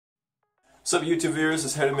What's up YouTube viewers,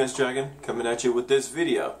 it's Jeremias coming at you with this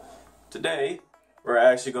video. Today, we're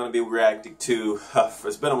actually going to be reacting to,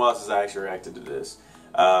 it's been a while since I actually reacted to this.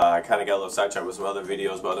 I kind of got a little sidetracked with some other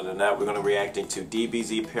videos, but other than that, we're going to be reacting to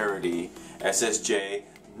DBZ parody SSJ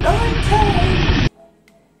 9K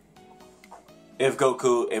If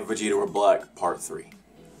Goku and Vegeta Were Black Part 3.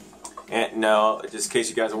 And no, just in case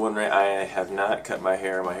you guys are wondering, I have not cut my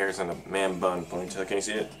hair. My hair's in a man bun ponytail. Can you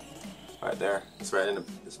see it? Right there. It's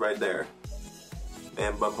right there.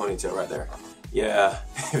 Man bun ponytail right there. Yeah,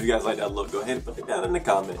 if you guys like that look, go ahead and put it down in the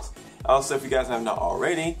comments. Also, if you guys have not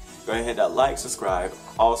already, go ahead and hit that like, subscribe.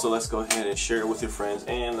 Also, let's go ahead and share it with your friends,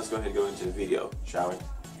 and let's go ahead and go into the video, shall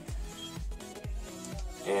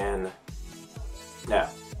we? And now.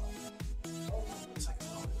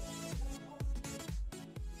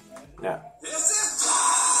 Now.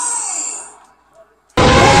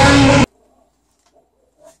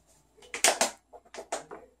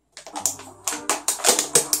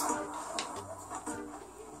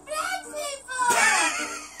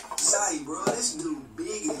 Bro, this dude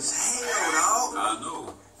big as hell, dog. I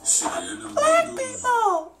know. Shit, and them Black dudes,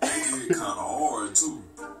 people. they get kind of hard too.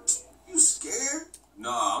 You scared?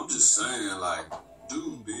 Nah, I'm just saying, like,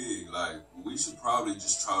 dude big, like, we should probably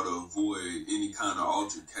just try to avoid any kind of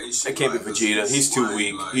altercation. It can't like, be Vegeta. He's too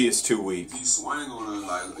weak. Like, he is too weak. He swing on her,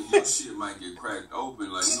 like, your shit might get cracked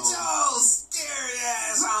open, like, Get you know. your scary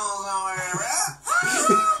ass on somewhere,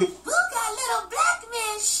 bro. Boo got little black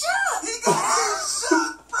man shook. He got him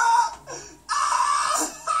shook, bro.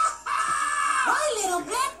 Why little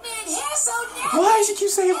black man hair so nasty? Why does she keep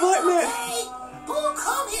saying black man? Okay, Boo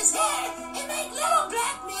comb his hair and make little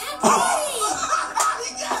black man pretty.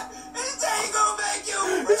 He said he gonna make you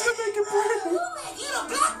He's gonna make it pretty. Boo make little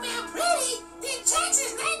black man pretty, then change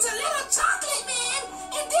his name to Little Chocolate Man,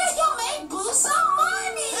 and then he'll make Boo some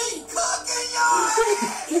money. He cooking your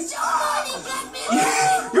ass. Get your money, black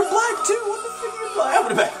man. You're black too. What the fuck are you black? I'm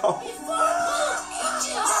gonna back home. Before Boo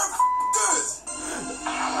eat you. Good.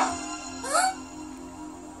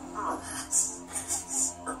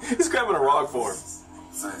 He's grabbing a rock for him.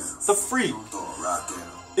 Fam, The freak. don't throw a rock at him.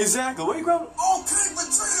 Exactly. What are you grabbing? Okay,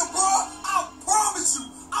 Vegeta, bro. I promise you,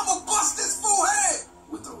 I'ma bust this fool head.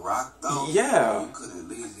 With the rock, though? Yeah. You could at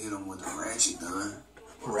least hit him with the ratchet gun.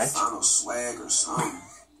 Or Ratchet? final swag or something.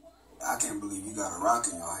 I can't believe you got a rock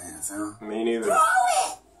in your hand, fam. Me neither. Throw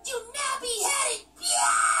it, you nappy-headed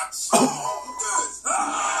bitch.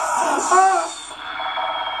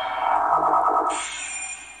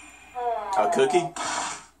 A cookie?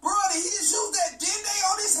 Bro, did he just use that dende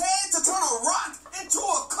on his head to turn a rock into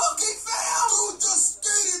a cookie, fam? Dude just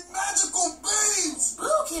skated magical beams. Boo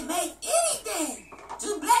can make anything.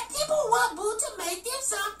 Do black people want Boo to make them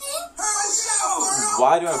something? Hell yeah, fam.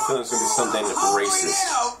 Why do I feel it's gonna be something racist?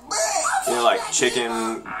 You know, like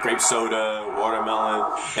chicken, grape soda,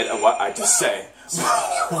 watermelon, and what I just say?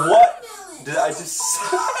 What did I just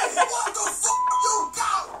say? What the fuck? You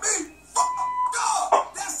got me fucked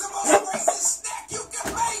up. That's the most racist snack you can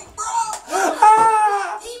make, bro.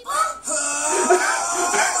 People?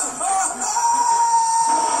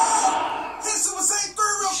 Hit Super Saiyan 3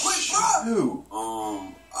 real quick, bro. Who?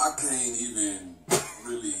 I can't even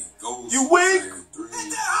really go. You Super weak? Saiyan 3. Hit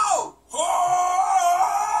that hoe.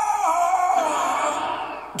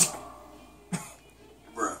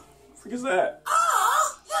 Bruh. What is that?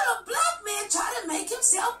 Oh, little black man try to make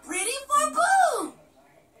himself pretty for Boo.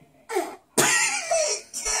 He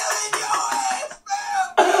killing your ass,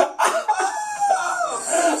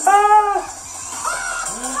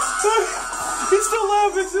 He's still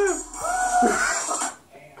laughing too.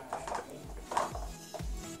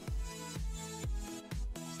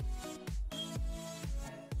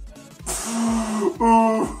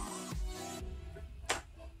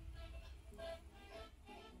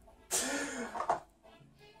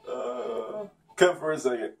 Cut for a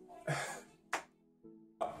second.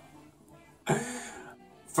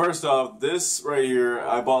 First off, this right here,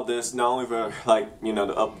 I bought this not only for, like, you know,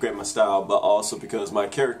 to upgrade my style, but also because my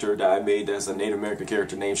character that I made as a Native American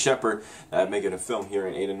character named Shepard, that I'm making a film here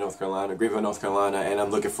in Ada, North Carolina, Greenville, North Carolina, and I'm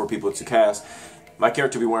looking for people to cast. My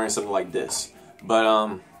character will be wearing something like this. But,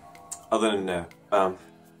 other than that,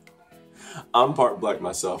 I'm part black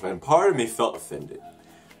myself, and part of me felt offended.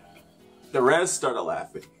 The rest started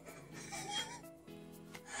laughing.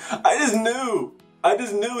 I just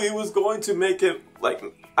knew he was going to make it, like,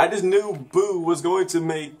 I just knew Boo was going to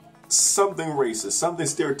make something racist, something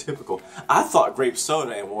stereotypical. I thought grape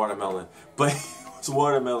soda and watermelon, but it was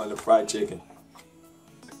watermelon and fried chicken.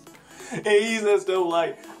 And he's just still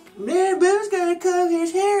like, man, Boo's gonna cut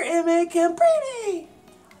his hair and make him pretty.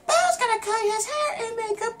 Boo's gonna cut his hair and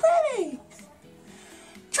make him pretty.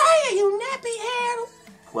 Try it, you nappy head.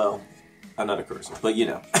 Well, I'm not a cursor, but you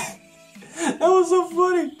know. That was so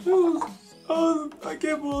funny. I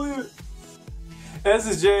can't believe it.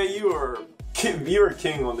 SSJ, you are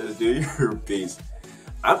king on this, dude. You're a beast.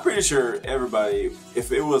 I'm pretty sure everybody,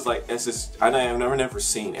 if it was like I've never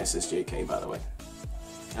seen SSJK, by the way.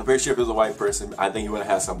 I'm pretty sure if it was a white person, I think he would have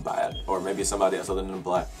had some bad, or maybe somebody else other than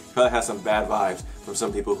black. Probably had some bad vibes from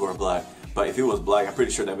some people who are black. But if he was black, I'm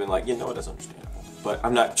pretty sure they'd been like, you know what, that's understandable. But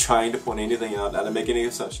I'm not trying to point anything out, not to make any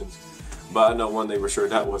assumptions. But I know one thing for sure,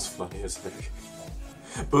 that was funny as heck.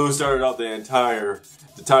 Boo started off the entire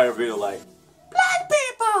video like, black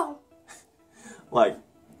people! Like,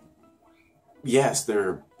 yes,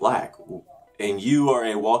 they're black. And you are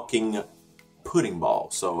a walking pudding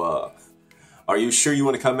ball. So, are you sure you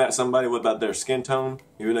want to come at somebody about their skin tone?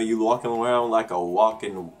 Even though you walking around like a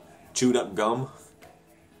walking chewed up gum?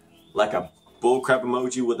 Like a bullcrap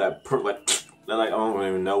emoji with that like, I don't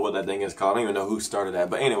even know what that thing is called. I don't even know who started that.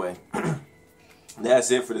 But anyway, that's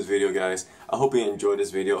it for this video, guys. I hope you enjoyed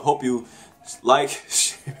this video. I hope you like,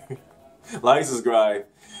 subscribe,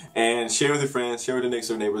 and share with your friends, share with your next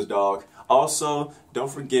door neighbor's dog. Also, don't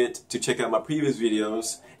forget to check out my previous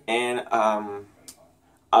videos and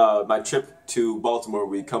my trip to Baltimore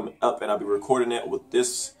will be coming up, and I'll be recording it with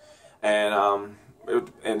this, and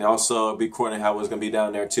also I'll be recording how I was going to be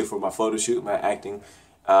down there too for my photo shoot, my acting,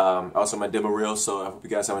 also my demo reel. So I hope you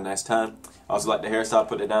guys have a nice time. I also like the hairstyle,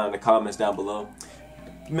 put it down in the comments down below.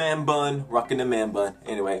 Man bun, rocking the man bun.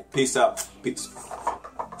 Anyway, peace out. Peace.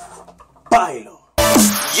 Bailo.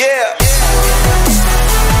 Yeah.